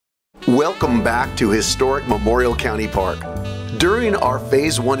Welcome back to historic Memorial County Park. During our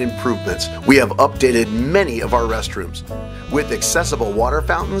Phase 1 improvements, we have updated many of our restrooms with accessible water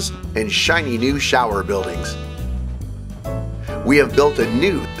fountains and shiny new shower buildings. We have built a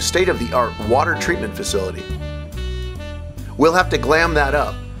new state-of-the-art water treatment facility. We'll have to glam that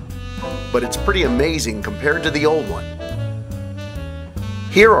up, but it's pretty amazing compared to the old one.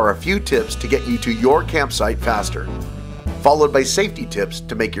 Here are a few tips to get you to your campsite faster, followed by safety tips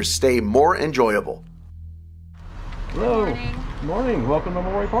to make your stay more enjoyable. Hello. Good morning. Good morning. Welcome to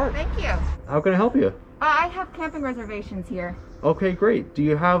Memorial Park. Thank you. How can I help you? I have camping reservations here. Okay, great. Do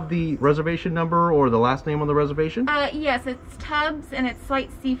you have the reservation number or the last name on the reservation? Yes, it's Tubbs and it's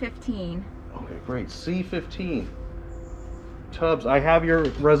Site C15. Okay, great. C15. Tubbs, I have your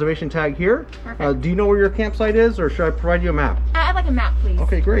reservation tag here. Perfect. Do you know where your campsite is, or should I provide you a map? I'd like a map, please.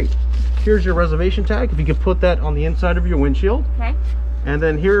 Okay, great. Here's your reservation tag. If you could put that on the inside of your windshield. Okay. And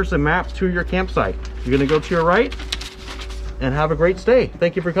then here's the map to your campsite. You're going to go to your right and have a great stay.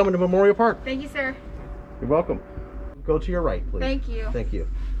 Thank you for coming to Memorial Park. Thank you, sir. You're welcome. Go to your right, please. Thank you. Thank you.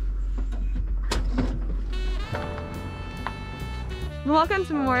 Welcome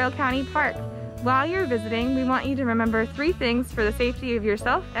to Memorial County Park. While you're visiting, we want you to remember 3 things for the safety of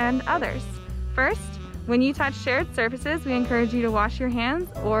yourself and others. First, when you touch shared surfaces, we encourage you to wash your hands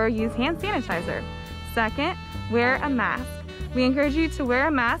or use hand sanitizer. Second, wear a mask. We encourage you to wear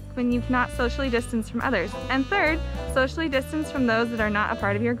a mask when you cannot socially distance from others. And third, socially distance from those that are not a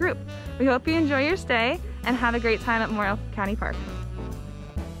part of your group. We hope you enjoy your stay and have a great time at Memorial County Park.